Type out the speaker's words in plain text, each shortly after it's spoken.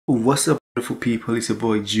What's up, beautiful people? It's your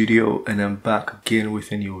boy Judeo and I'm back again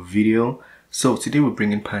with a new video. So today we're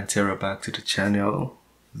bringing Pantera back to the channel.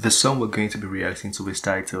 The song we're going to be reacting to is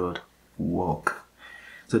titled Walk.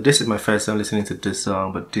 So this is my first time listening to this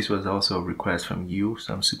song, but this was also a request from you,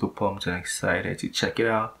 so I'm super pumped and excited to check it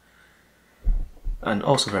out. And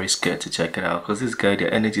also very scared to check it out because this guy,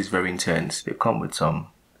 their energy is very intense. They come with some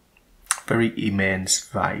very immense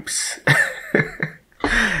vibes.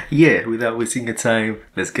 Yeah, without wasting your time,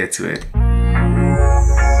 let's get to it.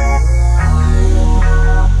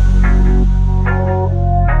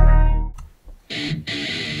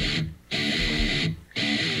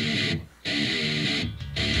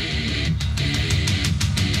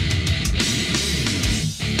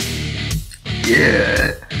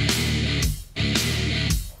 Yeah.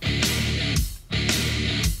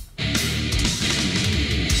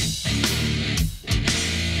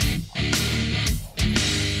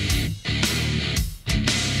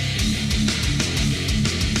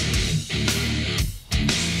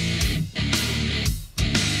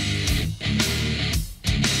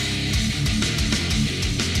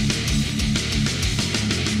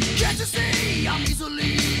 I'm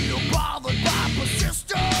easily bothered by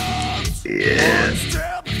persistence. Yeah. One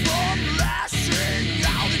step from lashing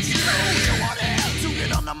out at you. You want to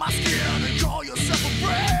get under my skin and call yourself a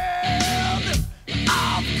friend.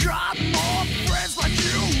 I've got more friends like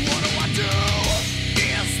you. What do I do?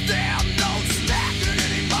 Is there no standing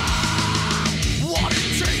anymore? What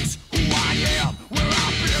it takes, who I am, where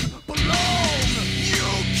I've been, belong. You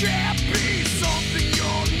can't be something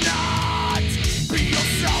you're not. Be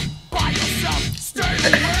yourself. Stay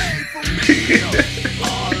away from me.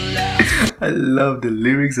 I love the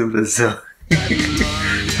lyrics of the song.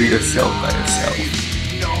 Be yourself by yourself.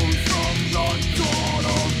 Known from the dawn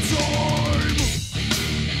of time.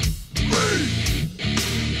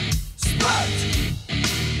 Respect.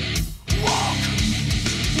 Walk.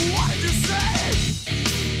 What did you say?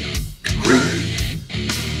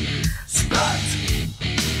 Respect.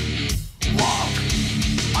 Walk.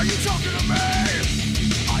 Are you talking to me?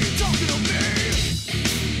 Are you talking to me?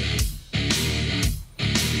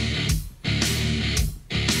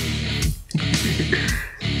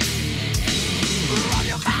 Run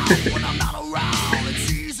your mouth when I'm not around.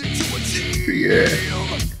 It's easy to achieve. Yeah.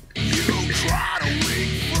 You try to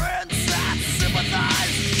weak friends that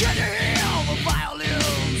sympathize. Can you hear the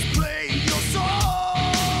violins playing your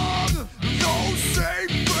song? Those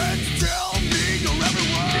same friends tell me you're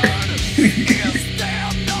everyone. Is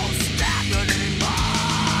there no standard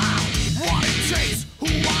anymore? What it takes, who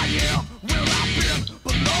I am, where I've been,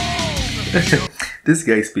 belong. This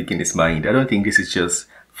guy is speaking his mind. I don't think this is just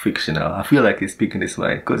fictional. I feel like he's speaking his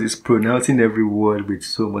mind because he's pronouncing every word with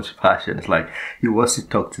so much passion. It's like he wants to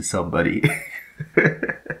talk to somebody.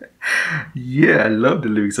 Yeah, I love the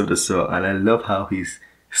lyrics of the song and I love how he's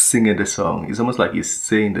singing the song. It's almost like he's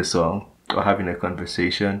saying the song or having a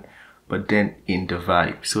conversation, but then in the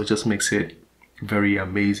vibe. So it just makes it very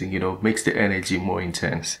amazing, you know, makes the energy more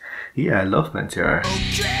intense. Yeah, I love Pantera. You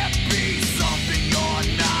can't be something you're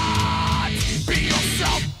not. Be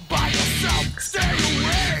yourself by yourself. Stay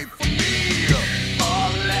away from me. A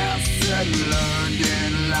lesson learned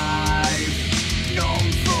in life,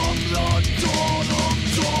 known from the dawn of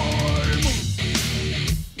time.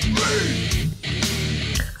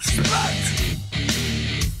 Respect.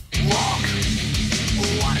 Walk.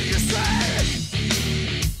 What did you say?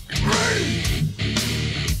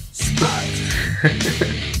 Respect.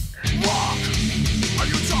 Walk. Are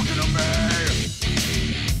you talking to me?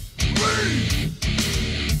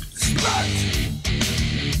 Respect.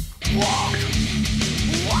 Walk.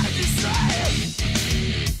 What did you say?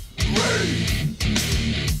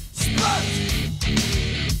 Respect.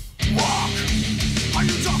 Walk. Are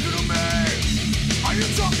you talking to me? Are you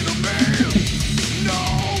talking to me? No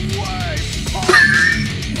way.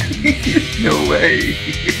 No way.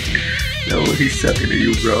 No way he's talking to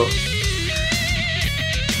you, bro.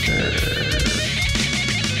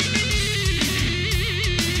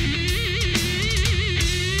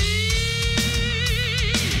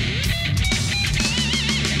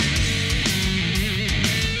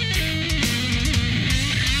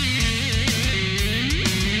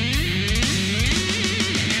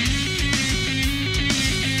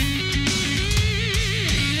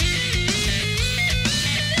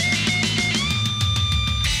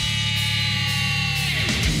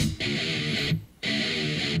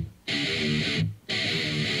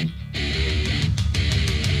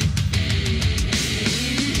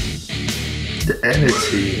 The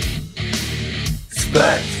energy.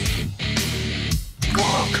 Respect.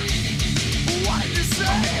 Walk. What did you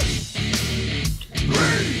say?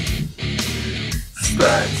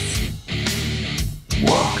 Respect.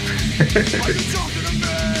 talking to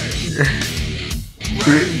me?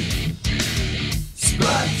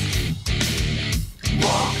 Splat.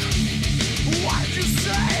 Walk. What did you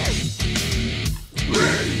say?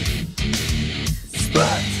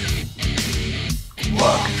 Splat.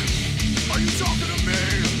 Walk. Are you talking to me?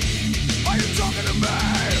 Are you talking to me?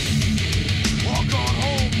 Walk on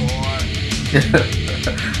home, boy.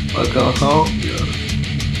 Walk on home. Yeah.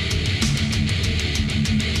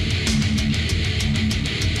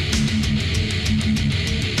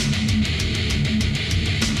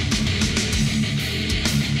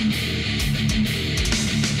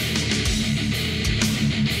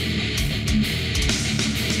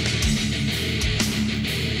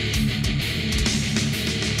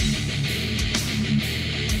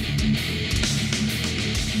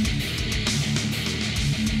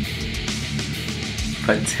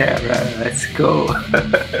 Pantera, let's go.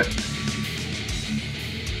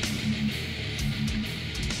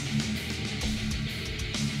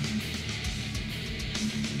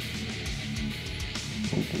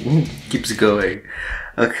 Keeps going.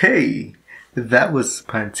 Okay, that was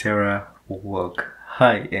Pantera Walk.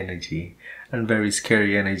 High energy and very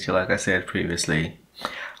scary energy, like I said previously.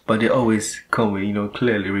 But they always come with,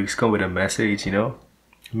 clear lyrics, come with a message,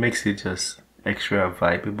 makes it just extra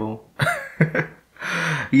vibeable.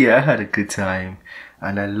 Yeah, I had a good time,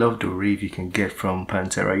 and I love the rave you can get from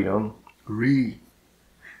Pantera,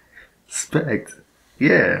 respect.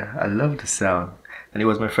 Yeah, I love the sound, and it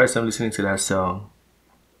was my first time listening to that song.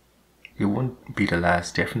 It won't be the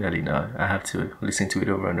last, definitely not. I have to listen to it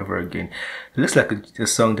over and over again. It looks like a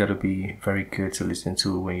song that'll be very good to listen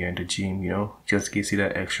to when you're in the gym, just gives you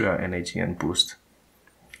that extra energy and boost.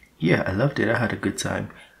 Yeah, I loved it. I had a good time.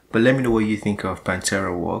 But let me know what you think of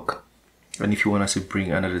Pantera Walk. And if you want us to bring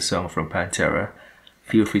another song from Pantera,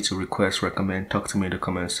 feel free to request, recommend, talk to me in the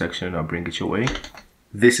comment section, and I'll bring it your way.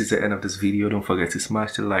 This is the end of this video. Don't forget to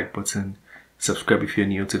smash the like button, subscribe if you're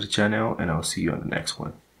new to the channel, and I'll see you on the next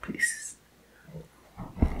one. Peace.